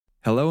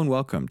Hello and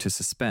welcome to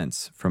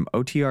Suspense from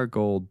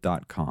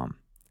OTRGold.com.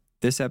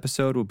 This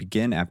episode will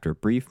begin after a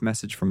brief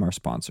message from our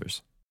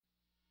sponsors.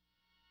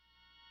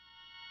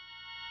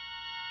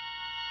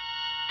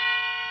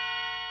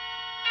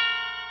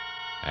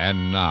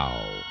 And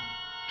now,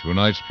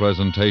 tonight's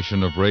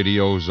presentation of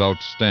radio's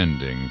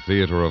outstanding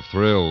theater of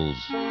thrills,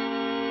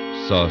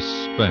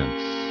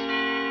 Suspense.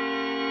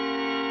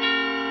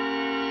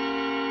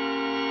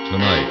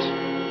 Tonight,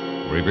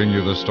 we bring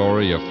you the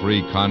story of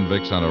three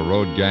convicts on a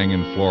road gang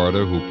in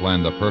Florida who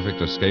planned the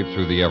perfect escape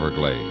through the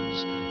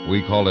Everglades.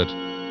 We call it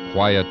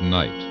Quiet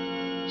Night.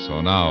 So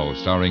now,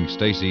 starring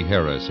Stacey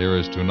Harris, here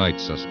is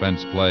tonight's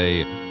suspense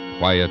play,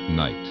 Quiet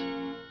Night.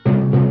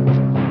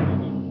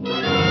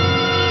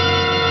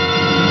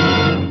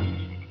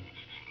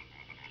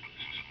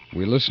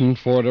 We listened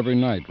for it every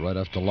night right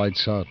after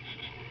lights out.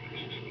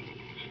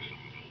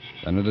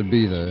 Then it'd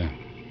be there,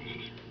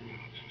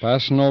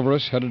 passing over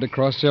us, headed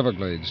across the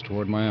Everglades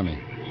toward Miami.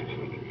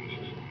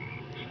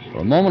 For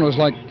a moment, it was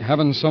like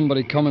having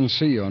somebody come and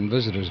see you on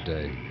Visitors'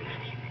 Day.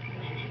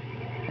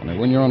 Only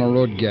when you're on a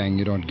road gang,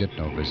 you don't get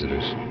no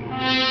visitors.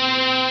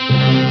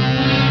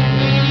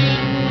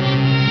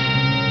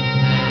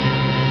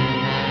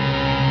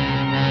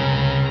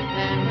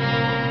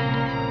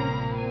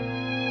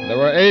 There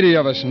were 80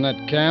 of us in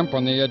that camp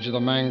on the edge of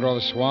the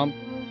mangrove swamp.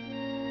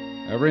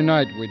 Every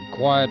night, we'd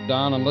quiet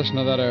down and listen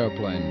to that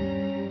airplane.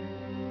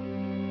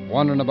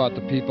 Wondering about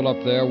the people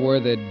up there,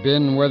 where they'd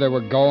been, where they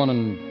were going,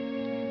 and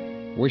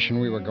wishing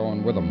we were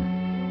going with them.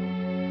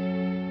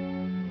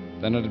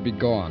 Then it'd be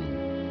gone.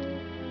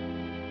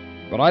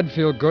 But I'd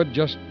feel good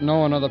just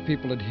knowing other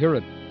people would hear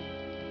it.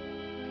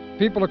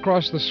 People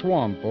across the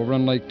swamp over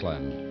in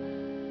Lakeland.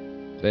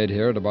 They'd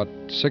hear it about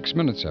 6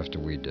 minutes after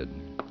we did.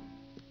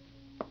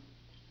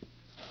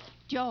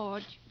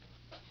 George,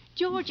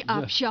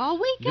 Upshaw,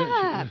 wake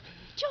up.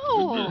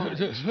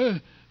 George.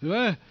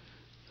 What?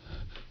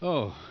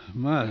 Oh,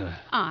 Mother.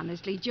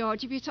 Honestly,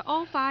 George, if you're so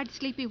all-fired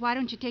sleepy, why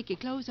don't you take your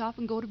clothes off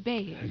and go to I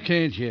bed?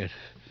 can't yet.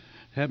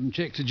 Haven't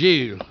checked the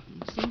jail.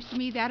 Seems to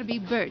me that'll be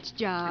Bert's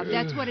job.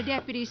 That's what a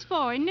deputy's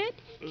for, isn't it?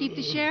 Keep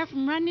the sheriff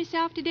from running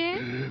himself to death?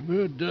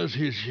 Bert does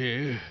his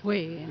share.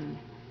 When?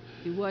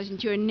 If he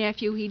wasn't your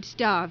nephew, he'd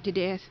starve to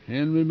death.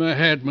 Hand me my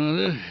hat,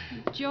 Mother.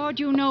 George,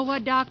 you know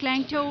what Doc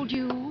Lang told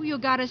you. You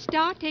gotta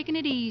start taking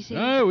it easy.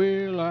 I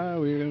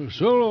will.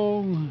 So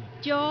long.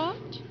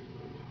 George,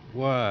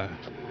 Why?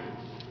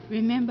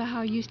 remember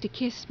how you used to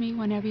kiss me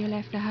whenever you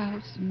left the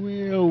house?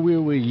 Well, we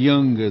were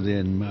younger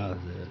then,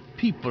 Mother.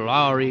 People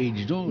our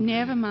age don't...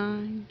 Never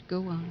mind.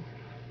 Go on.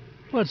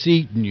 What's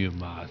eating you,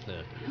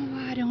 Martha? Oh,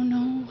 I don't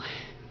know.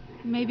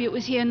 Maybe it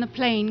was here in the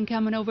plane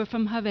coming over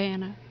from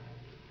Havana.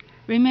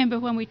 Remember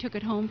when we took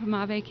it home from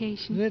our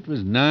vacation? That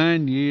was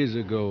 9 years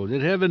ago.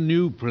 They'd have a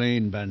new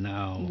plane by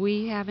now.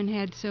 We haven't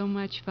had so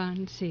much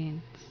fun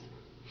since.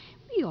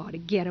 We ought to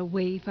get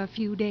away for a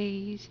few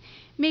days.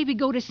 Maybe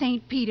go to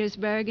St.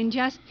 Petersburg and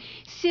just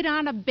sit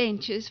on the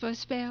benches for a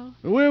spell.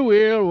 We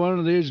will one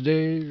of these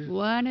days.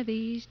 One of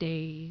these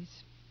days.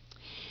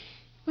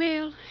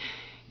 Well,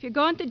 if you're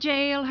going to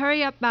jail,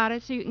 hurry up about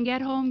it so you can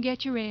get home and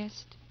get your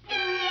rest.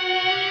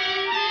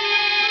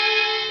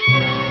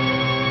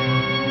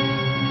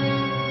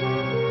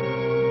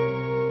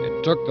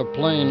 It took the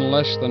plane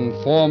less than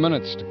 4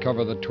 minutes to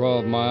cover the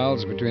 12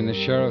 miles between the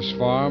sheriff's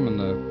farm and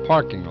the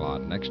parking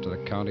lot next to the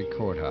county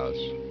courthouse.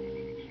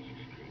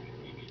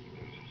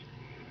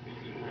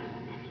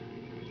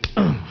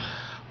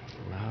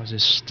 Lousy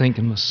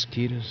stinking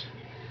mosquitoes.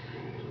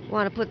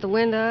 Want to put the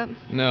window up?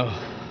 No,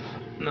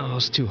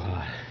 it's too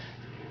hot.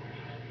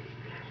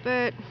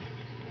 Bert,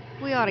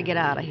 we ought to get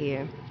out of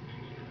here.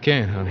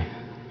 Can't, honey.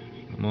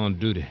 I'm on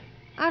duty.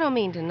 I don't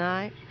mean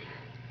tonight.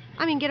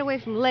 I mean get away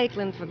from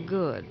Lakeland for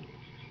good.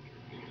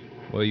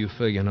 Where you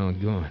figuring on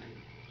going?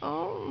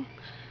 Oh,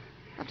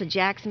 up to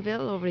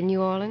Jacksonville, over to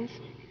New Orleans.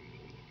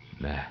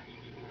 Nah.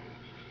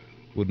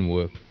 Wouldn't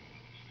work.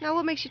 Now,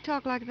 what makes you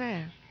talk like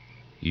that?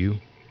 You?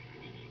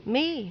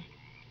 Me?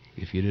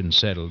 If you didn't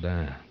settle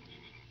down.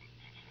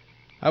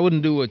 I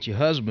wouldn't do what your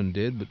husband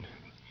did, but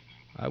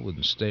I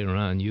wouldn't stay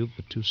around you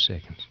for 2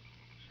 seconds.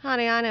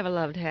 Honey, I never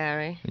loved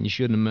Harry. And you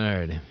shouldn't have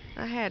married him.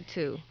 I had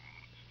to.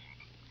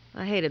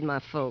 I hated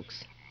my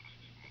folks.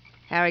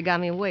 Harry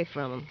got me away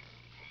from them.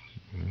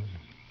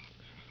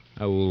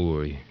 How old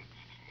were you?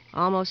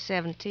 Almost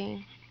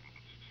 17.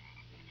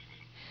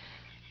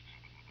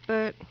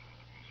 Bert,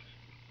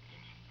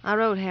 I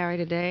wrote Harry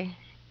today.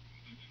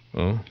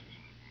 Oh?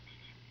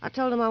 I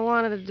told him I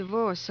wanted a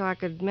divorce so I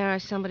could marry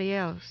somebody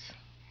else.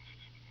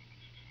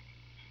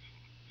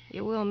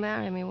 You will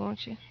marry me,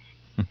 won't you?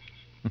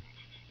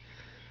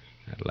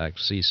 I'd like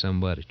to see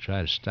somebody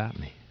try to stop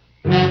me.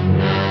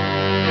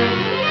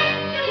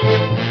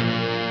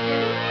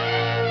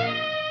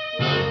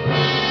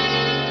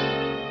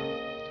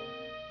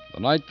 The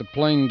night the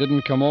plane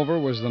didn't come over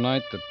was the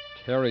night that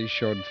Harry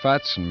showed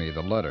Fats and me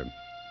the letter.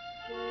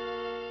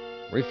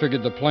 We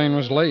figured the plane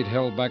was late,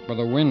 held back by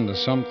the wind or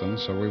something,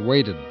 so we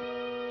waited,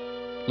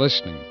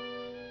 listening.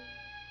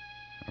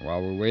 And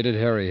while we waited,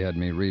 Harry had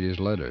me read his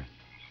letter.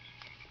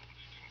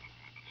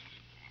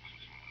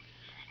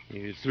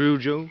 You through,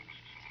 Joe?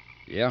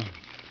 Yeah,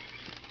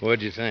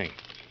 What'd you think?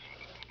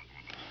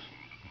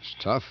 it's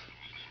tough.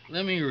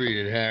 Let me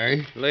read it,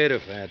 Harry. Later,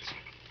 Fats.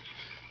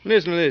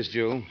 Listen to this,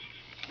 Joe.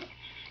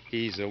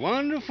 He's a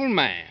wonderful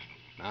man.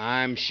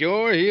 I'm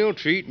sure he'll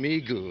treat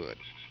me good.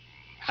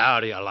 How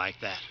do you like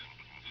that?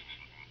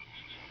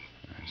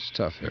 It's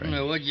tough, Harry.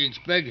 Now, what'd you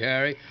expect,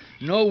 Harry?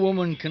 No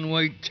woman can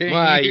wait 10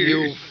 Why, years.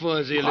 you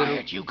fuzzy little...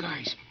 Quiet, you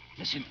guys.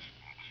 Listen.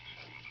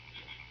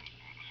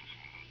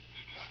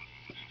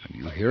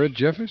 You hear it,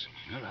 Jeffers?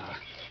 Well,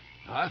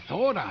 I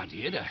thought I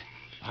did.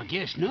 I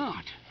guess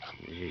not.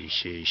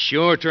 She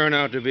sure turned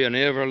out to be an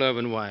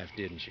ever-loving wife,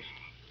 didn't she?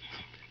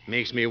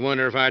 Makes me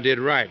wonder if I did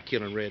right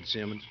killing Red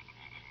Simmons.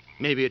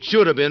 Maybe it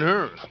should have been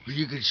her.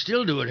 You could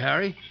still do it,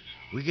 Harry.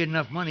 We get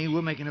enough money,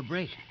 we're making a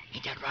break.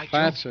 Ain't that right,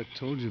 Fats, I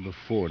told you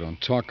before, don't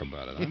talk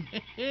about it,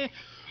 huh?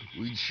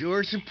 We'd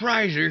sure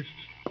surprise her.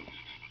 Joe?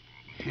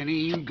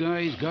 Any of you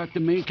guys got the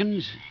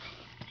makings?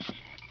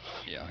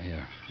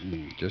 Yeah.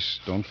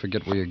 Just don't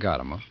forget where you got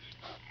them, huh?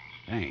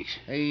 Thanks.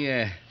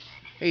 Hey,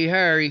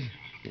 Harry.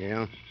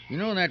 Yeah? You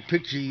know that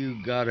picture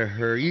you got of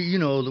her? You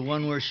know, the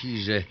one where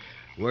she's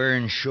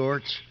wearing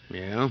shorts?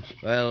 Yeah?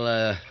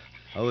 Well,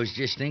 I was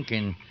just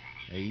thinking,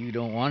 you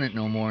don't want it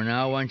no more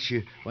now. Why don't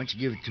you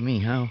give it to me,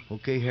 huh?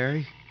 Okay,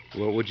 Harry?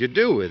 What would you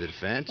do with it,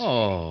 Fats?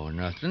 Oh,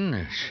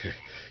 nothing.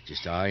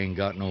 Just I ain't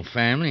got no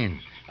family, and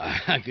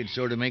I could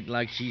sort of make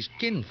like she's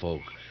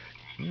kinfolk.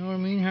 You know what I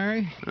mean,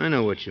 Harry? I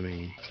know what you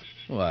mean.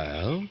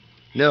 Well,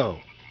 No.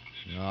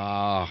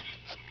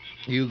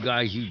 you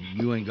guys,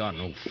 you ain't got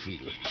no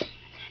feeling.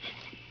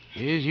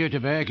 Here's your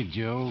tobacco,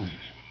 Joe.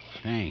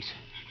 Thanks.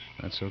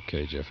 That's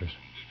okay, Jeffers.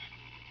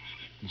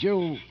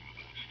 Joe,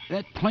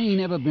 that plane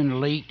ever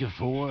been late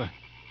before?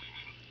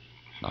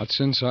 Not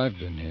since I've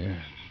been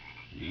here.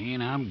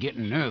 And I'm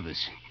getting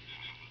nervous.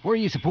 Where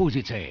do you suppose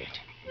it's at?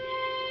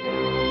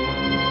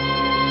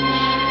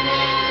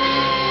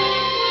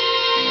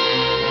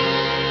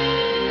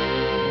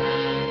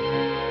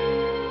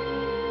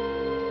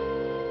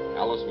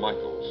 Alice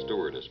Michaels,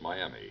 stewardess,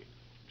 Miami.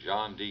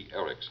 John D.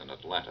 Erickson,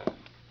 Atlanta.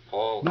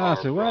 Paul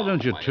Martha, R. why Brown,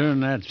 don't you Miami. turn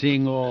that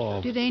thing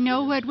off? Do they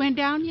know what went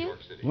down yet?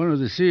 One of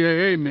the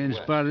CIA men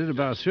spotted it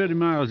about 30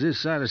 miles this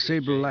side of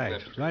Sabre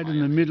Light, right in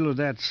the middle of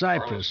that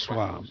cypress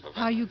swamp.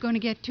 How are you going to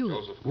get to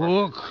it?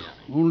 Walk,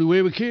 only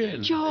way we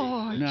can.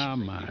 George. Now,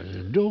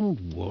 Martha, don't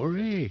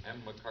worry.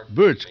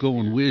 Bert's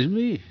going with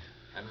me.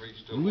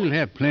 We'll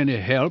have plenty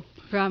of help.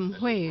 From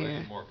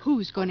where?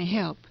 Who's going to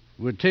help?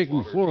 We're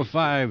taking 4 or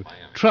 5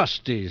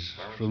 trustees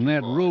from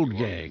that road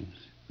gang.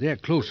 They're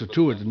closer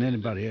to it than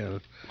anybody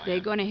else. They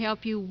going to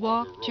help you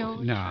walk, George?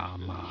 Now,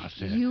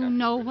 Martha. You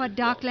know what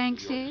Doc Lang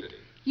said?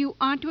 You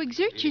aren't to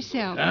exert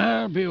yourself.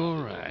 I'll be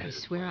all I right.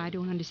 swear I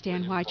don't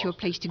understand why it's your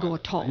place to go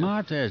at all.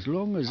 Martha, as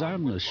long as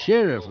I'm the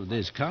sheriff of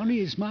this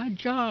county, it's my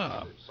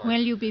job.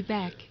 When'll you be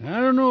back? I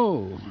don't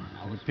know.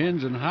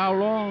 Depends on how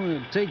long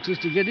it takes us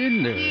to get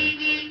in there.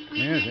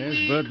 Yes,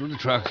 there's Bert with the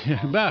truck.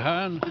 Bye,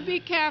 hon. Be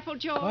careful,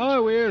 George. I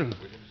will.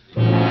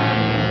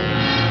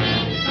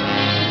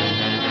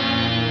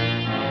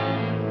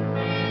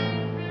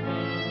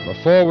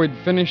 Before we'd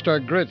finished our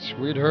grits,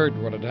 we'd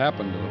heard what had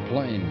happened to the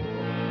plane.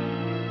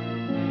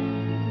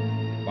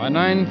 By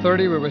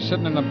 9:30, we were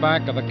sitting in the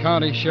back of the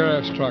county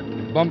sheriff's truck,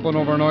 bumping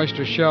over an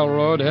oyster shell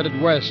road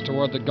headed west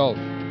toward the Gulf.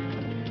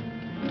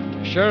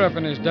 The sheriff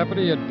and his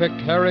deputy had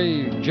picked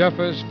Harry,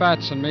 Jeffers,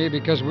 Fats, and me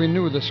because we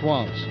knew the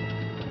swamps,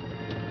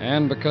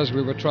 and because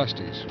we were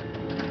trustees.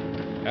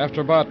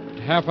 After about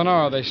half an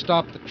hour, they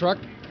stopped the truck.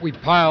 We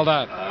piled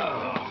out.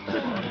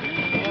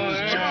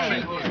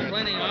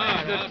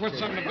 Put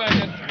something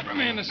back for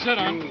me to sit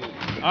on.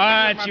 All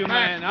right, you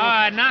man. All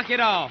right, knock it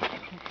off.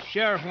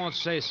 Sheriff wants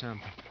to say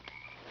something.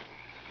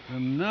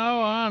 From now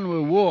on,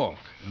 we'll walk,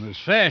 and as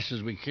fast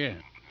as we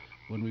can.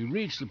 When we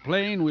reach the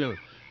plane, we'll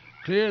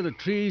clear the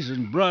trees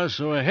and brush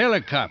so a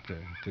helicopter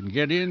can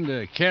get in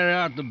to carry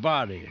out the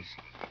bodies.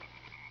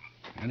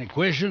 Any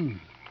question?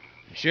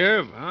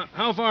 Sheriff,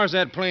 how far is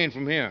that plane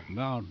from here?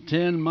 About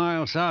 10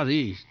 miles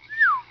southeast.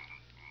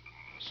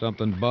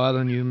 Something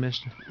bothering you,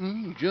 mister?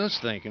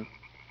 Just thinking.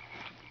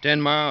 10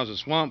 miles of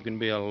swamp can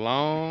be a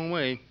long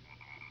way.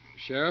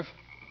 Sheriff,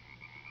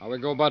 how we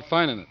go about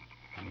finding it?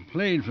 The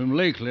plane from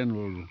Lakeland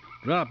will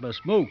drop a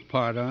smoke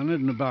pot on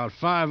it in about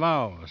 5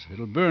 hours.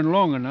 It'll burn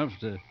long enough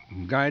to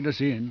guide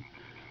us in.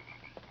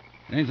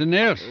 Anything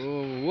else?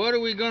 What are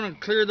we going to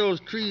clear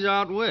those trees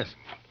out with?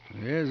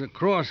 There's a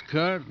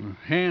crosscut,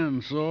 a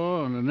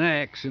handsaw, and an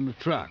axe in the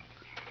truck.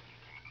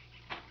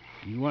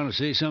 You want to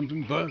say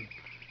something, Bud?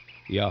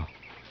 Yeah.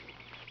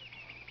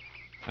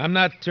 I'm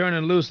not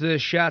turning loose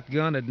this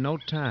shotgun at no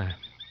time.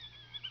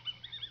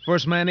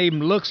 First man even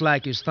looks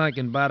like he's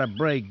thinking about a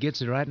break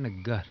gets it right in the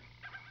gut.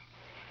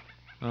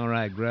 All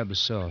right, grab the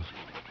saw.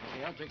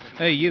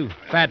 Hey, you,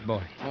 fat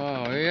boy.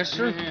 Oh, yes,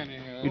 sir?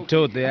 You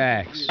tote the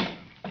axe.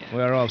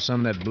 Wear off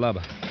some of that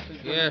blubber.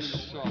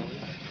 Yes.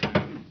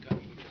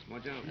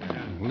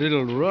 A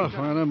little rough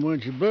on them,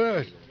 weren't you,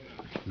 Bud?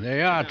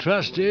 They are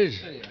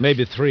trustees.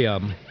 Maybe 3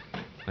 of them.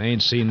 I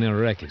ain't seen their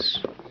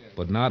records.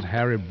 But not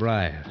Harry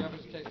Breyer.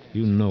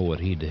 You know what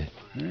he did.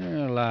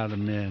 Yeah, a lot of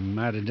men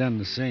might have done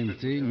the same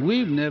thing.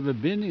 We've never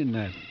been in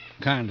that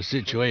kind of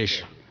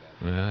situation.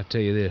 Well, I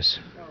tell you this.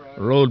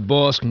 The road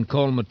boss can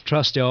call him a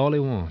trusty all he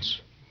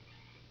wants.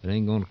 It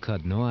ain't gonna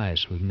cut no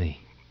ice with me.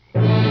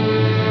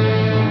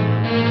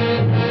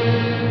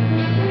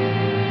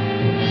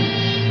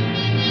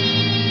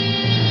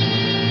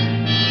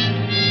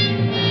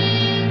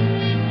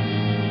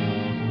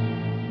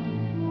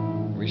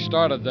 We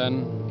started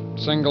then,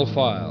 single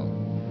file,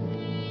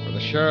 with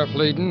the sheriff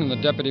leading and the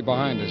deputy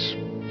behind us.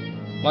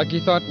 Like he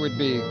thought we'd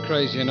be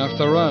crazy enough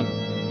to run.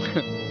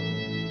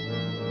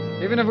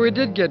 Even if we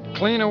did get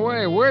clean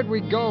away, where'd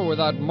we go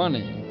without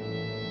money?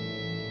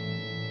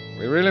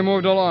 We really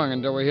moved along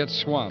until we hit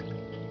swamp.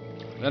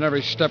 Then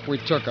every step we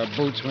took, our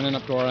boots went in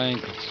up to our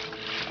ankles.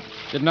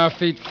 Getting our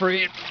feet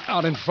free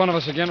out in front of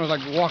us again was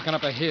like walking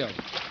up a hill.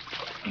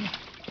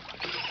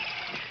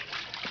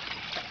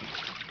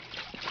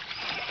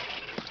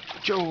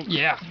 Joe.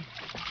 Yeah.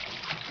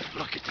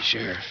 Look at the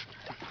sheriff.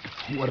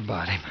 What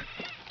about him?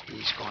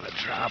 He's gonna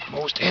drop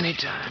most any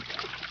time.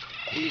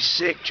 He's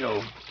sick,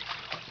 Joe.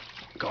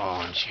 Go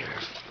on,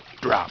 Sheriff.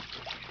 Drop.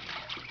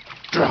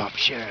 Drop,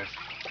 Sheriff.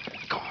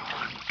 Go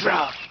on.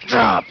 Drop.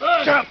 Drop.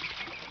 Drop.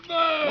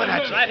 What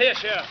happened? Right here,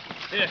 Sheriff.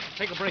 Here,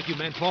 take a break, you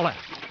men. Fall out.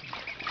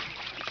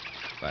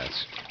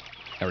 Fats.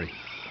 Harry.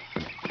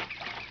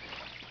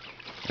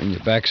 And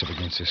your back's up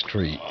against this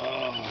tree.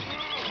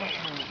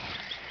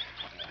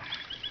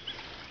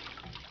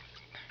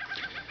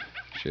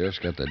 Sheriff's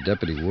got the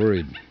deputy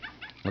worried.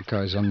 Look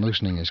how he's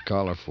unloosening his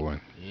collar for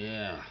him.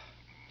 Yeah.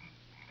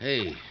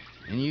 Hey,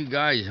 and you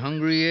guys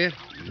hungry yet?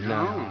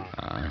 No.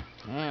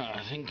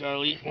 I think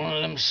I'll eat one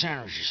of them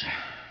sandwiches.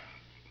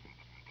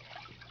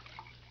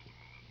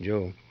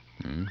 Joe,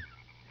 Hmm?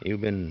 you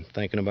been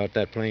thinking about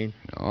that plane?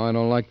 No, I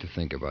don't like to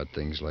think about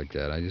things like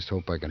that. I just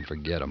hope I can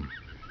forget them.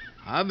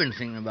 I've been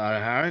thinking about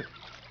it, Harry.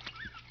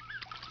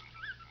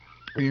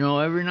 You know,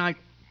 every night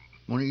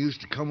when it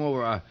used to come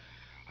over,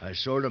 I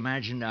sort of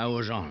imagined I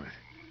was on it.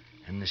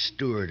 And the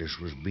stewardess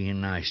was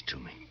being nice to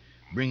me,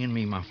 bringing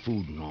me my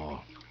food and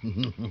all.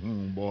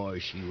 Boy,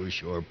 she was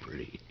sure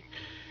pretty.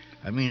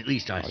 I mean, at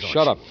least I thought.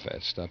 Shut up,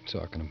 Fats. Stop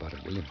talking about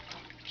it, will you?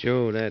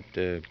 Joe,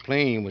 that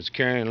plane was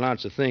carrying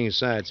lots of things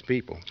besides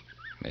people.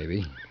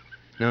 Maybe.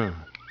 No.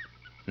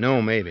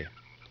 No, maybe.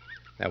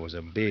 That was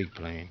a big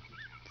plane.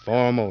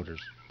 4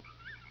 motors.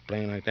 A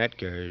plane like that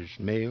carries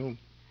mail,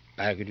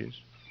 packages,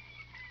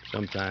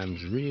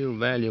 sometimes real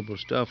valuable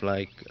stuff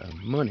like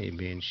money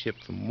being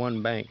shipped from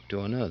one bank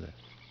to another.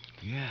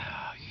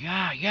 Yeah,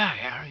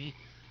 Harry.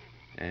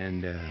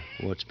 And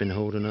what's been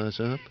holding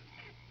us up?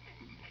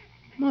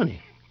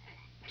 Money.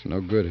 It's no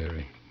good,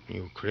 Harry.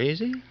 You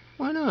crazy?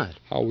 Why not?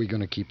 How are we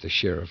going to keep the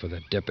sheriff or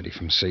that deputy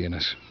from seeing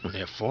us? Well,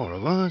 there are 4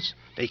 of us.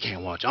 They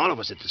can't watch all of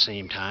us at the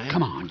same time.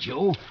 Come on,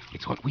 Joe.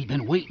 It's what we've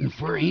been waiting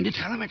for, ain't it?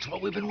 Tell him it's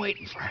what we've been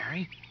waiting for,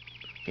 Harry.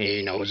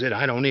 He knows it.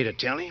 I don't need to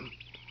tell him.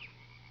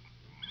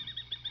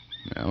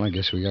 Well, I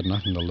guess we got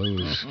nothing to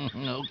lose.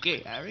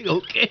 Okay, Harry,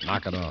 okay.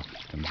 Knock it off,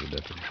 comes the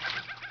deputy.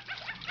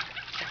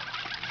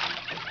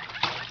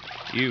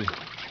 You.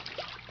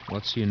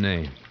 What's your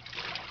name?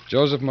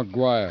 Joseph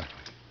McGuire.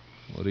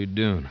 What are you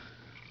doing?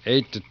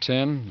 8 to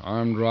 10,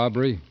 armed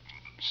robbery,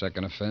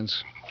 second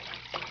offense.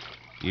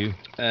 You?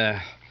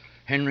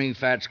 Henry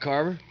Fats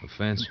Carver?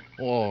 Offense?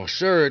 Oh,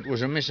 sir, it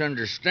was a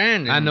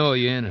misunderstanding. I know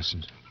you're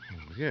innocent.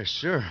 Yes,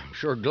 sir. I'm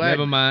sure glad.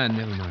 Never mind.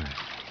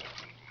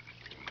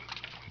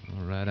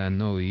 All right, I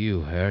know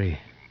you, Harry.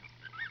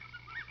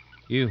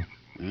 You.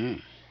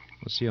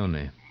 What's your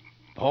name?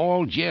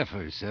 Paul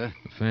Jeffers, sir.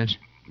 Offense?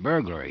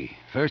 Burglary.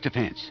 First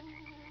offense.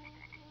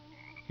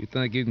 You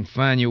think you can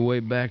find your way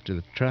back to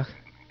the truck?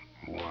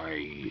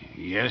 Why,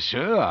 yes,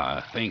 sir.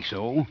 I think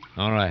so.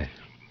 All right.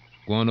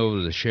 Go on over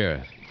to the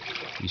sheriff.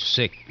 He's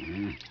sick.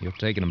 You're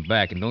taking him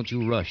back, and don't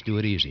you rush. Do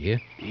it easy, here?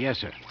 Yes,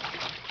 sir.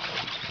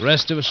 The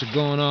rest of us are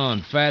going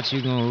on. Fats,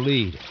 you're going to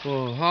lead.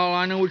 Well, how'll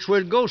I know which way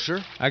to go,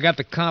 sir? I got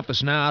the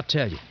compass now, I'll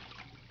tell you.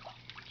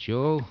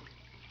 Joe,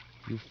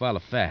 you follow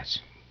Fats.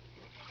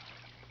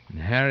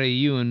 And Harry,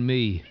 you and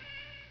me,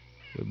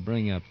 we'll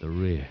bring up the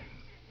rear.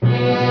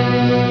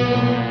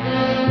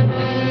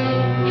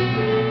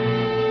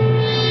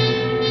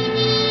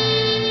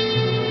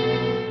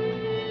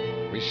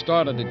 We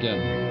started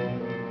again.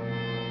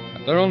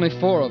 There are only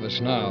 4 of us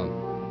now.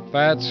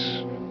 Fats,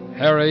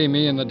 Harry,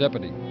 me, and the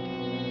deputy.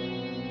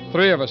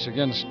 3 of us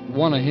against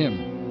 1 of him.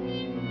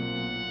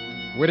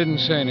 We didn't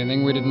say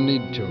anything. We didn't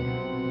need to.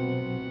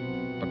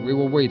 But we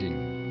were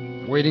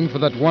waiting. Waiting for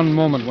that one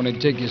moment when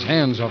he'd take his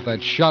hands off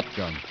that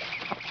shotgun.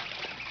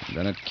 And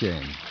then it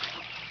came.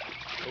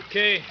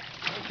 Okay,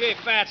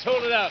 Fats,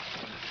 hold it up.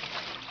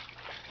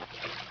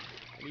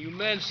 You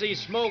men see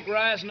smoke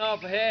rising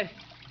off ahead?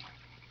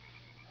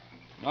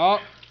 No,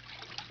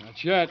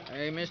 not yet.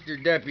 Hey, Mr.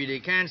 Deputy,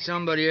 can't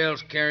somebody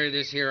else carry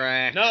this here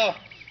axe? No.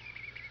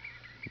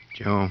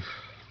 Joe.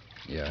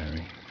 Yeah,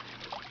 Harry.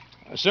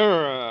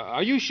 Sir,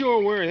 are you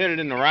sure we're headed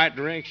in the right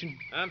direction?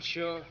 I'm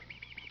sure.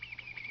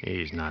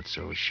 He's not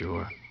so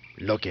sure.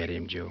 Look at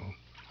him, Joe.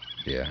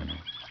 Yeah, I know.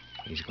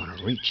 he's going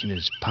to reach in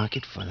his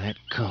pocket for that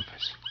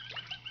compass.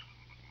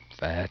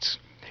 Fats.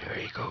 There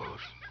he goes.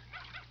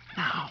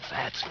 Now,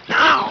 Fats.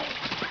 Now!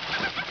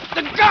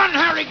 The gun,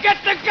 Harry! Get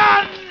the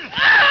gun!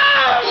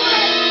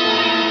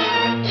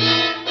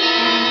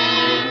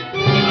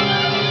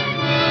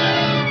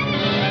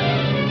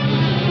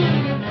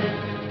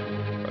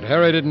 But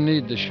Harry didn't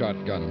need the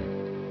shotgun.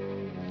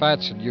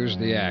 Fats had used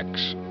the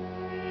axe.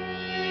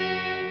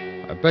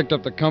 I picked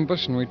up the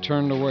compass and we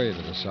turned away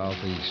to the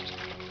southeast.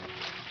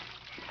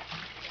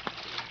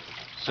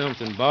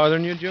 Something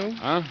bothering you, Joe?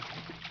 Huh?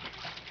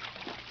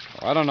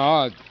 Oh, I don't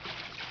know.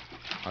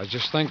 I was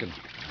just thinking.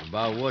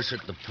 About what's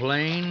at the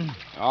plane?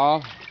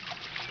 Oh,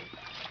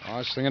 I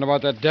was thinking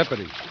about that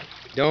deputy.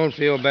 Don't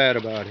feel bad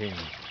about him.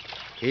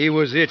 He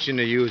was itching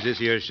to use this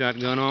here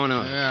shotgun on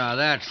us. Yeah,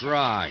 that's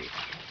right.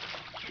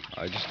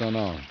 I just don't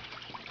know.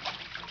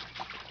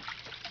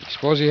 You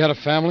suppose he had a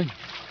family?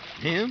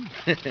 Him?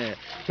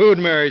 Who'd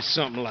marry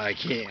something like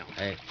him?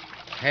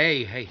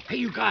 Hey,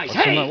 you guys,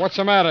 What's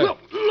the matter?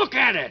 Look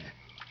at it.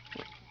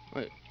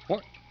 Wait,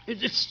 what?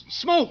 It's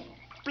smoke.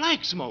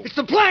 Black smoke. It's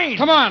the plane.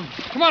 Come on,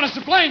 it's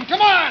the plane.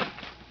 Come on!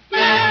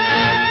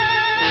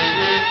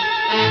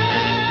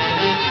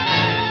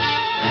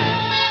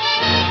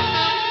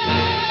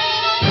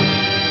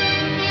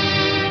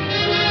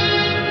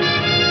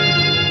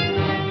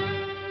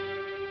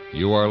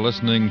 You are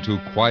listening to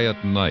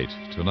Quiet Night,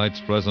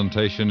 tonight's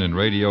presentation in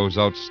radio's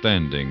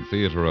outstanding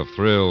theater of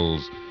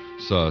thrills,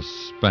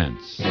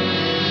 Suspense.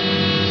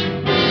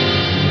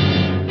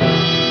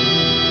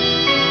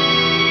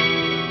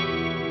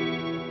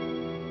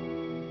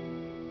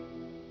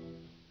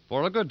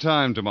 For a good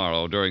time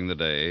tomorrow during the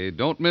day,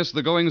 don't miss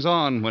the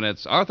goings-on when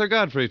it's Arthur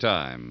Godfrey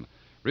time.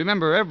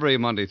 Remember, every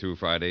Monday through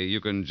Friday,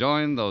 you can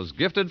join those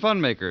gifted fun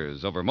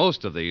makers over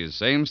most of these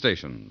same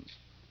stations.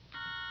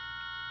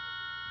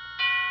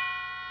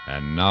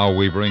 And now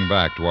we bring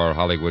back to our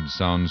Hollywood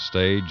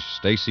soundstage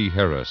Stacey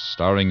Harris,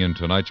 starring in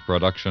tonight's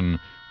production,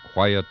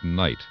 Quiet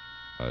Night,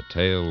 a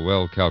tale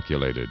well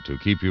calculated to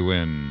keep you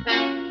in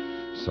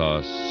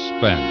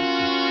suspense.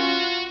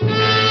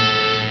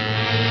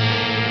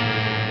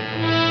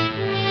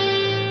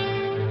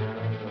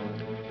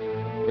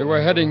 We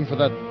were heading for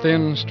that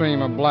thin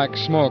stream of black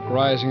smoke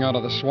rising out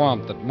of the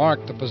swamp that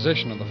marked the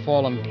position of the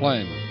fallen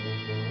plane.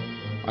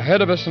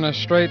 Ahead of us in a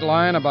straight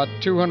line about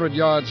 200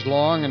 yards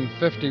long and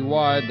 50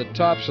 wide, the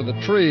tops of the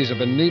trees had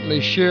been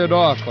neatly sheared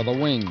off by the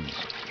wings.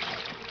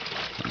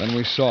 And then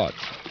we saw it.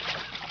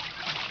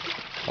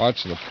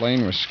 Parts of the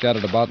plane were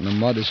scattered about in the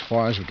mud as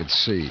far as we could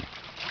see.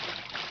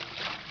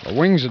 The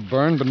wings had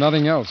burned, but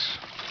nothing else.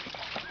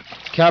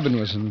 The cabin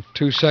was in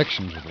two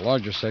sections, with the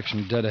larger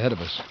section dead ahead of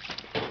us.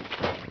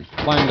 We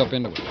climbed up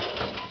into it.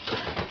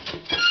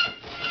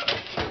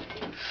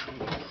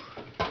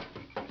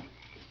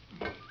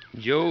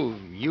 Joe,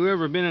 you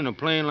ever been in a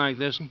plane like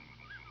this one?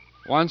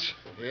 Once,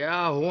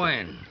 Yeah,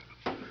 when?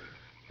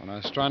 when I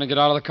was trying to get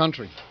out of the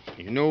country.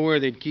 You know where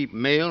they'd keep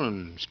mail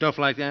and stuff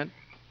like that?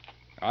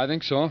 I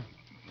think so.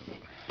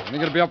 I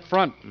think it'll be up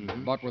front,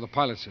 about where the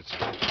pilot sits.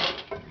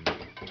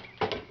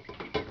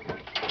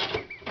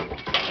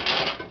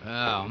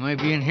 Oh,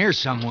 maybe in here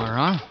somewhere,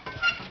 huh?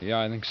 Yeah,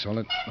 I think so.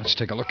 Let's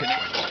take a look anyway.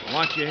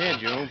 Watch your head,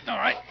 Joe. All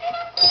right.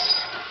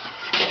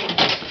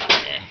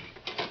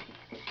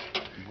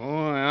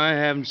 Boy, I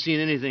haven't seen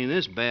anything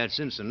this bad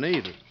since the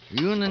Navy.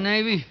 You in the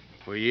Navy?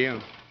 For you.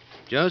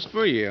 Just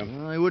for you.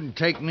 Well, they wouldn't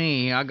take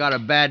me. I got a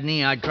bad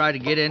knee. I tried to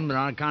get in, but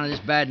on account of this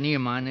bad knee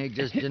of mine, they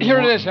just didn't Here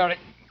want it is, Harry.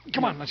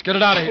 Come on, let's get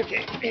it out of here.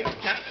 Okay, here,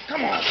 now,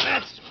 come on,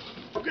 let's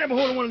grab a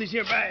hold of one of these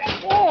here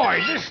bags.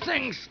 Boy, this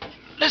thing's...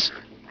 Listen.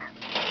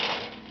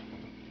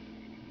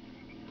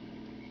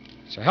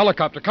 It's a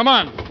helicopter. Come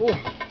on. Oh,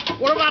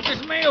 what about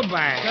this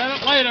mailbag?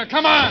 Get it later.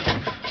 Come on.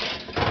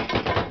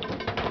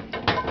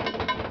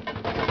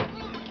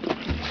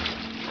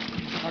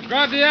 Now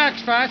grab the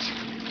axe, Fats.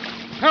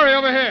 Hurry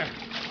over here.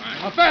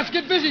 Now, Fats,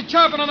 get busy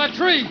chopping on that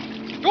tree.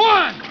 Go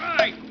on. All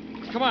right.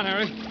 Come on,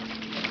 Harry.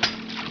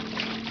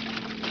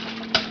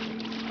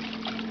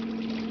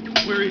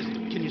 Where is he?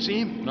 Can you see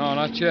him? No,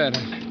 not yet.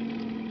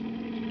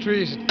 The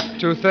trees are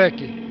too thick.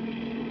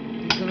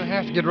 He's going to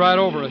have to get right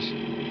over us.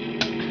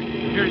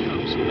 Here he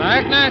comes. Now,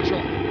 act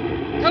natural.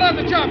 Cut out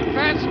the chopping,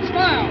 Fats, and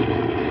smile.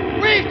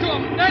 Wave to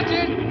him. That's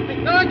it.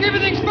 Now, like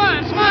everything's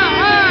fine. Smile.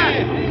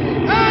 Hi.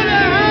 Hi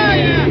there.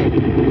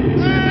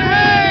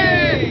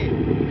 Hey.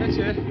 That's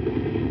it.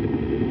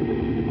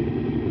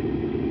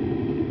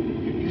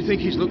 You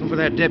think he's looking for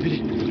that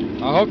deputy?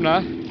 I hope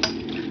not.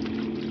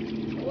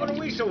 What are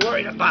we so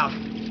worried about?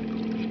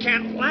 He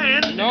can't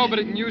land. No, but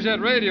he can use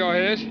that radio of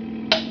his.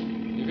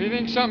 If he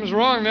thinks something's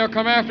wrong, they'll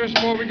come after us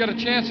before we get a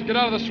chance to get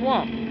out of the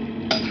swamp.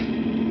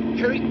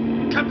 Here he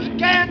comes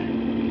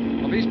again.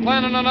 Well, if he's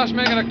planning on us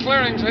making a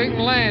clearing so he can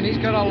land, he's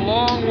got a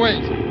long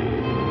wait.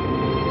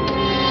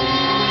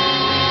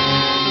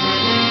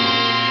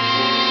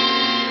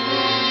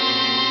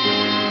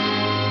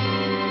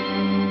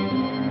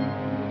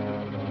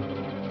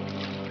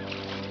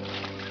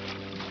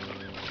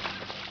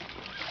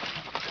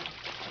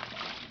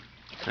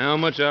 How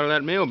much out of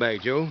that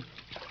mailbag, Joe?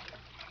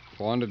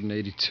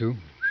 482.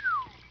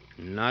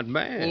 Not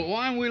bad. Well,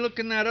 why don't we look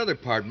in that other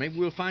part? Maybe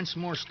we'll find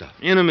some more stuff.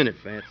 In a minute,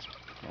 Fats.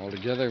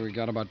 Altogether, we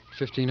got about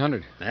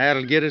 1,500.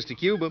 That'll get us to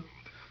Cuba.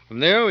 From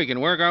there, we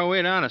can work our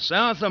way down to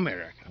South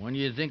America. When do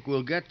you think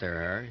we'll get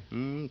there,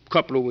 Harry?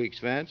 Couple of weeks,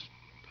 Fats.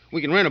 We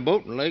can rent a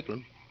boat in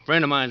Lakeland. A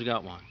friend of mine's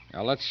got one.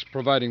 Now, that's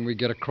providing we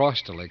get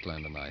across to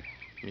Lakeland tonight.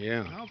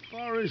 Yeah. How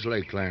far is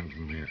Lakeland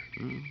from here?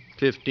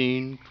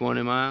 15,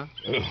 20 miles.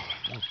 Ugh,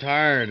 I'm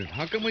tired.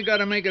 How come we got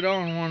to make it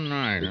all in one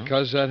night?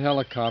 Because that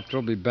helicopter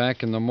will be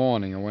back in the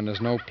morning, and when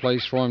there's no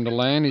place for him to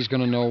land, he's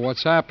going to know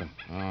what's happened.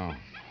 Oh.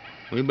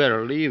 We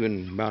better leave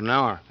in about an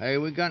hour. Hey,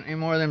 we got any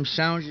more of them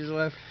sandwiches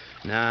left?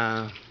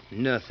 Nah,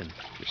 nothing.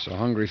 You're so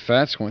hungry,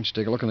 Fats, why don't you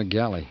take a look in the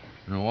galley?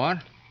 You know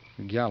what?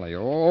 The galley.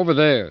 Over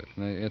there,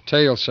 in the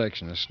tail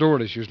section. The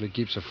stewardess usually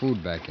keeps the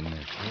food back in there.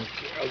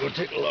 Okay, I'll go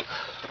take a look.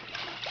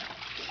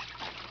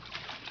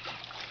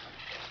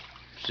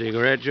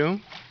 Cigarette, Joe?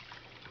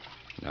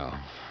 No.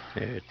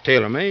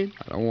 Tailor-made?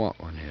 I don't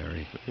want one,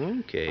 Harry.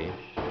 Okay.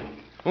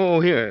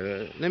 Oh,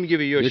 here, let me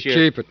give you your share.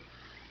 Keep it.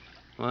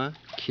 What?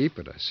 Keep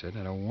it, I said.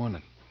 I don't want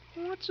it.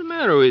 What's the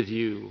matter with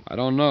you? I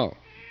don't know.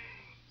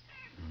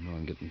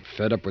 I'm getting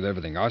fed up with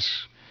everything.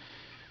 Us,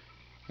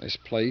 this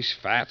place,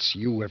 Fats,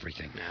 you,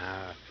 everything.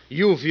 Nah,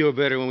 you'll feel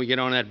better when we get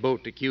on that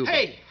boat to Cuba.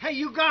 Hey,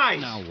 you guys!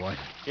 Now what?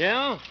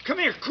 Yeah? Come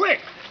here, quick!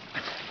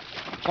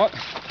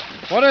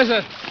 What is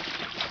it?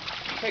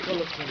 Take a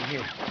look in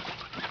here.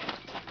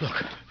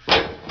 Look,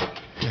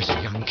 there's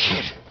a young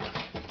kid.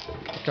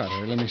 Got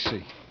her. Let me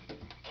see.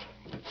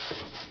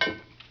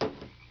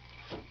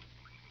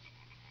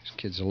 This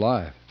kid's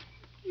alive.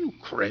 You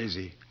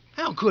crazy.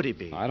 How could he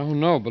be? I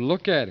don't know, but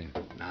look at him.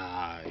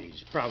 Nah,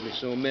 he's probably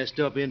so messed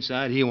up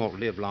inside he won't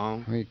live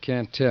long. Well, you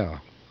can't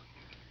tell.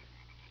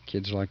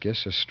 Kids like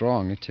this are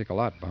strong. They take a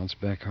lot, bounce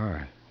back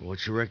hard.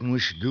 What you reckon we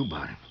should do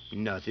about him?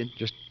 Nothing.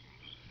 Just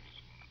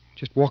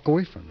walk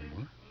away from him,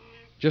 huh?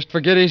 Just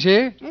forget he's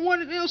here? Well, what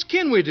else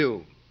can we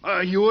do?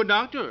 Are you a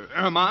doctor? Or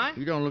am I?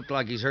 You don't look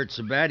like he's hurt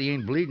so bad he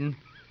ain't bleeding.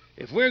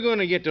 If we're going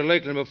to get to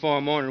Lakeland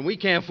before morning, we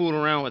can't fool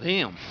around with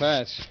him.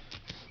 Fats,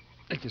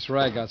 take this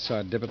rag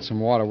outside. Dip it in some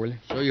water, will you?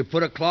 So you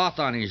put a cloth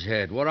on his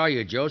head. What are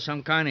you, Joe?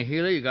 Some kind of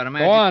healer? You got a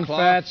magic Go on, cloth?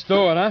 Fats.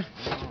 Do it, huh?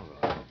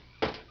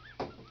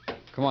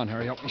 Come on,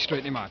 Harry. Help me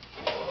straighten him out.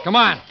 Come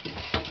on.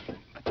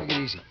 Take it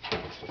easy.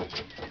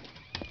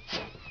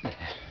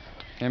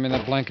 Hand me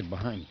that blanket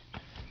behind you.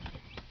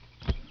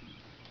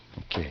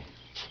 Okay.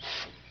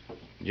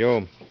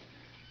 Joe.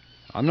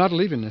 I'm not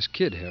leaving this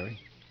kid, Harry.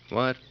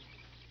 What?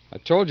 I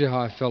told you how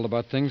I felt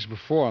about things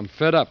before. I'm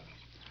fed up.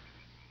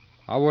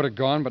 I would have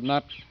gone, but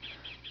not...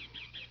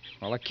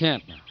 Well, I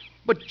can't now.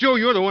 But, Joe,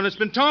 you're the one that's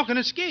been talking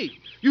escape.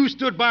 You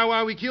stood by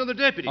while we killed the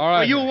deputy. All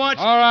right. You watched.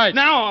 All right.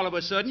 Now, all of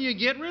a sudden, you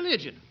get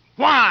religion.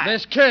 Why?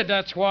 This kid,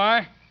 that's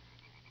why.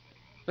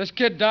 This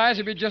kid dies,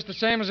 he'd be just the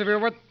same as if he were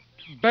with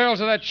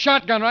barrels of that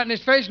shotgun right in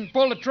his face and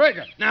pulled the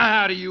trigger. Now,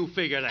 how do you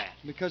figure that?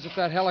 Because if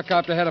that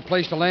helicopter had a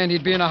place to land,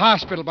 he'd be in a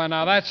hospital by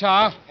now. That's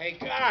how. Hey,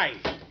 guys.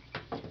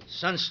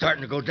 Sun's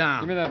starting to go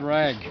down. Give me that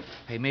rag.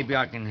 Hey, maybe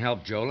I can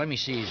help, Joe. Let me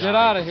see his Get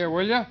out of here,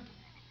 will you?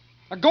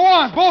 Now, go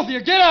on, both of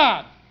you. Get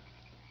out.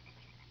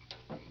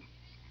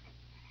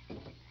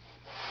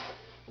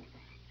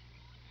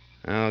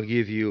 I'll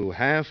give you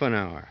half an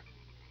hour.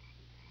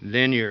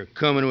 Then you're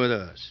coming with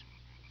us.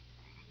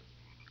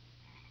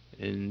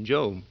 And,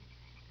 Joe.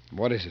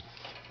 What is it?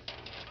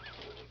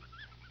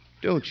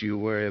 Don't you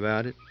worry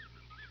about it.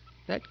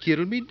 That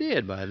kid'll be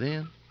dead by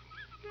then.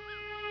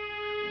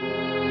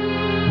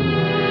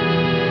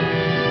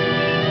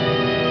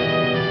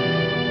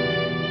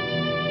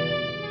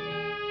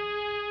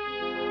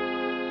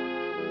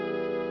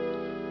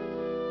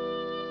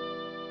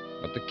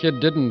 But the kid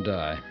didn't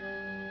die.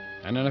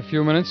 And in a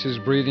few minutes, his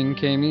breathing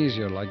came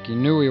easier, like he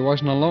knew he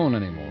wasn't alone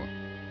anymore.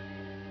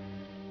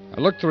 I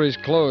looked through his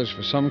clothes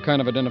for some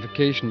kind of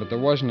identification, but there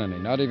wasn't any,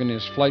 not even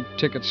his flight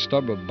ticket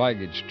stub or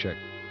baggage check.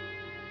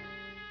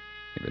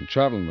 He'd been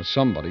traveling with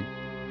somebody,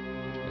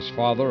 his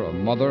father or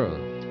mother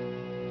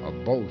or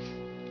both.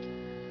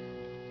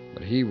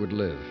 But he would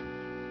live.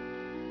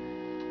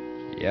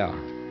 Yeah,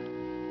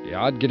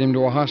 I'd get him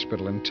to a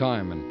hospital in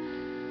time,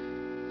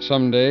 and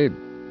someday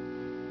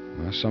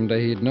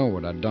he'd know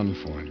what I'd done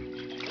for him.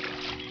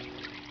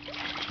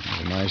 It was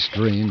a nice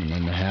dream, and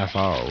then the half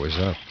hour was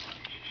up.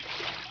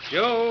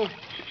 Joe!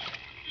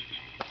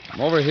 I'm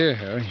over here,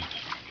 Harry.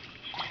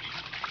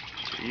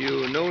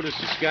 You notice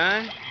the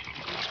sky?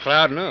 It's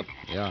clouding up.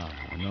 Yeah,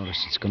 I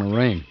noticed it's going to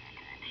rain.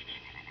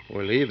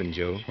 We're leaving,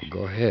 Joe. Well,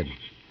 go ahead.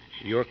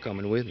 You're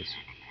coming with us.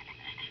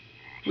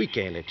 We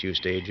can't let you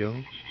stay,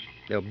 Joe.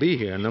 They'll be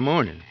here in the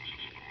morning.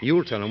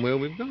 You'll tell them where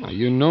we've gone. Now,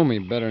 you know me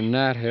better than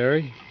that,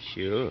 Harry.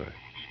 Sure.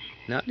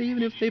 Not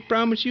even if they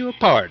promise you a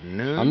pardon,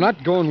 huh? I'm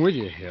not going with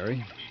you,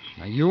 Harry.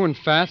 Now, you and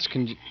Fats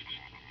can...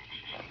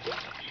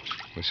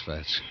 Where's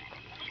Fats?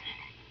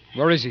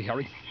 Where is he,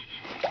 Harry?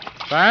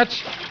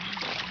 Fats?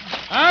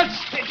 Fats?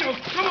 Hey, Joe,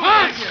 come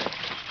on here.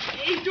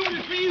 He's doing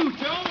it for you,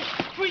 Joe.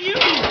 For you.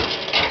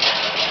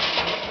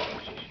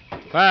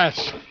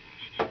 Fats.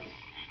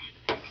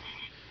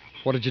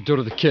 What did you do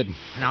to the kid?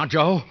 Now,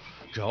 Joe,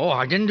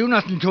 I didn't do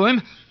nothing to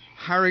him.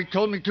 Harry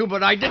told me to,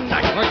 but I didn't.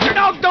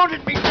 No, don't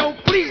hit me, Joe.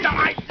 Please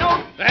don't.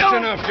 That's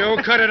enough, Joe.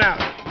 Cut it out.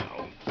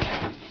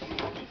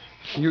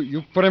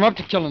 You put him up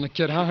to killing the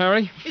kid, huh,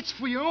 Harry? It's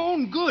for your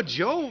own good,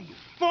 Joe.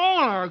 For all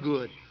our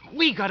good.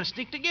 We gotta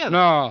stick together.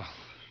 No.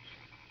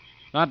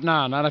 Not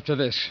now, not after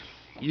this.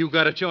 You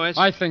got a choice?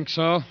 I think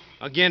so.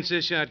 Against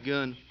this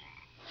shotgun.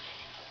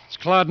 It's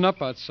clouding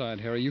up outside,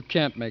 Harry. You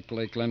can't make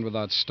Lakeland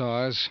without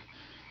stars.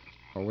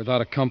 Or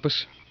without a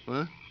compass.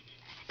 Huh?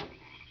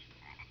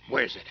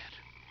 Where's it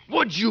at?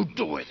 What'd you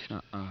do with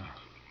it?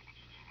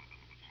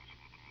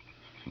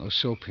 No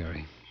soap,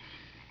 Harry.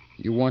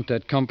 You want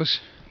that compass?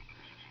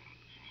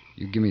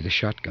 You give me the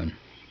shotgun.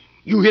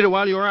 You hit it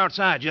while you were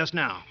outside just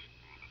now.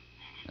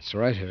 That's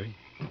right, Harry.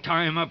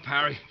 Tie him up,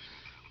 Harry.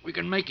 We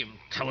can make him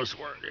tell us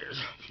where it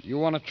is. You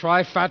want to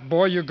try, fat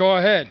boy? You go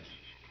ahead.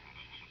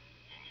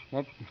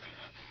 Well,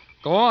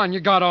 go on. You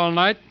got all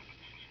night.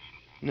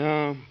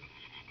 No,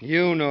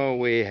 you know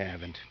we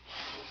haven't.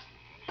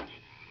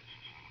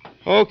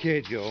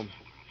 Okay, Joe.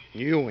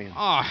 You win.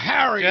 Oh,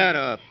 Harry! Shut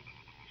up.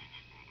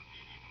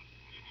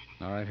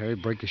 All right, Harry,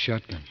 break the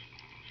shotgun.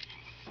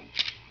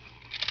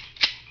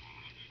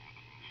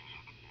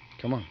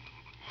 Come on.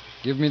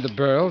 Give me the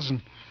barrels,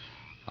 and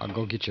I'll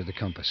go get you the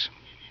compass.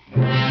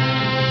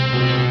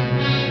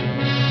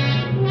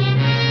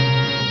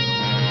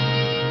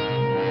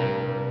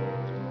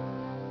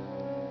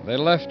 They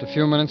left a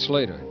few minutes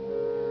later.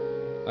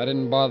 I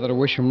didn't bother to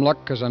wish him luck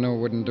because I knew it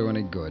wouldn't do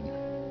any good.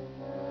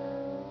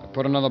 I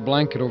put another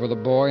blanket over the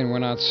boy and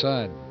went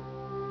outside.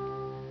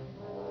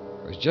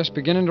 It was just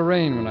beginning to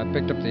rain when I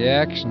picked up the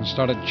axe and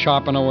started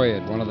chopping away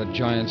at one of the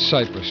giant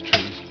cypress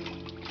trees.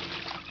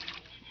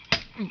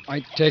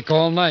 Might take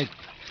all night.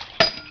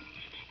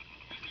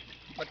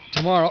 But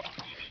tomorrow,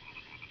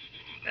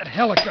 that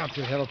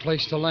helicopter will have a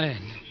place to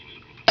land.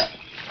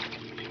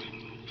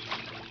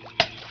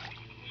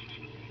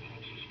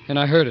 And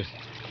I heard it.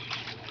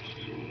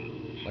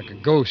 Like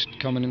a ghost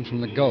coming in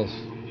from the Gulf.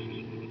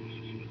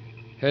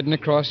 Heading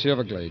across the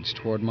Everglades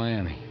toward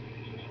Miami.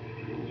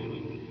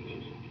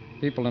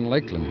 People in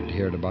Lakeland would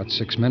hear it about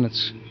 6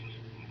 minutes.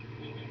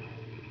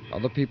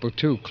 Other people,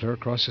 too, clear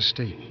across the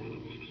state.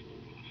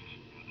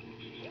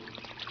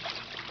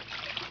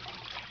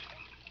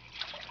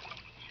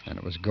 And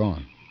it was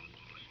gone.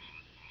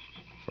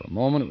 For a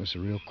moment, it was a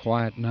real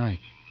quiet night.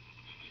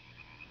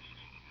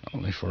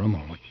 Only for a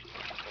moment.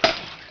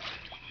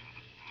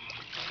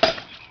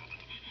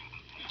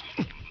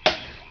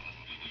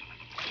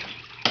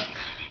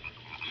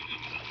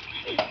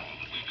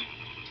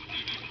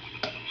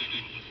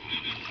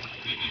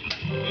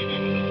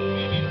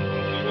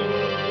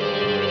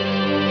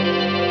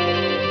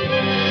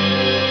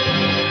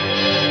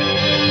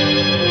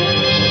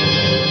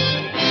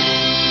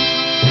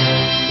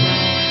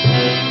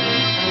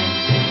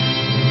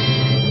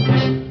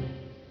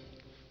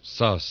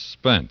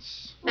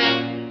 Suspense,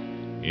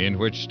 in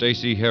which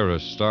Stacey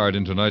Harris starred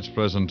in tonight's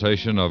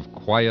presentation of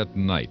Quiet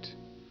Night.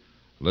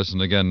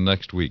 Listen again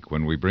next week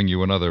when we bring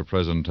you another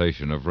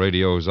presentation of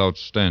radio's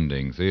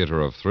outstanding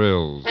theater of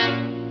thrills,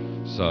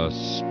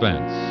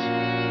 Suspense.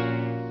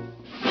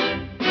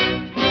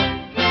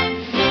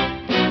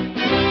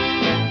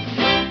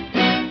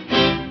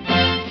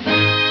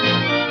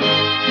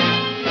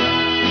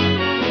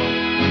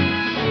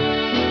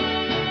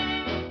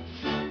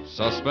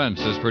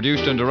 Suspense is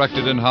produced and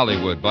directed in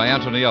Hollywood by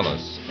Anthony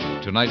Ellis.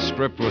 Tonight's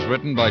script was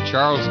written by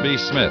Charles B.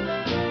 Smith.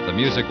 The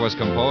music was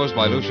composed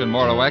by Lucien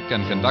Moraweck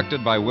and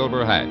conducted by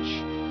Wilbur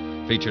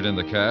Hatch. Featured in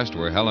the cast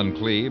were Helen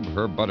Klebe,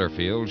 Herb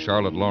Butterfield,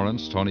 Charlotte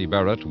Lawrence, Tony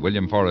Barrett,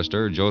 William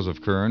Forrester,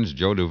 Joseph Kearns,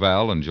 Joe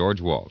Duval, and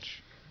George Walsh.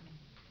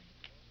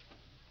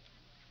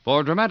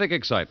 For dramatic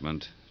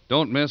excitement,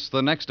 don't miss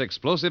the next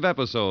explosive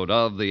episode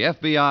of the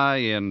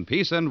FBI in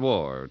Peace and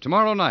War,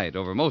 tomorrow night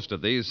over most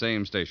of these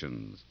same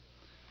stations.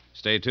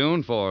 Stay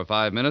tuned for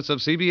 5 minutes of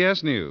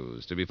CBS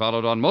News, to be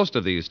followed on most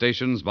of these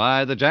stations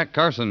by The Jack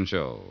Carson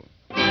Show.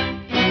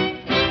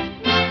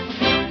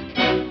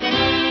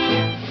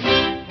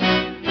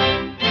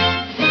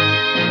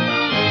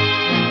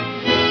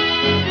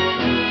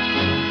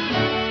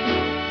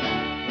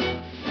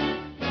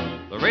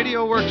 The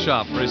Radio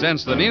Workshop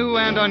presents the new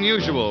and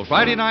unusual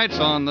Friday nights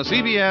on the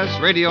CBS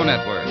Radio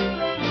Network.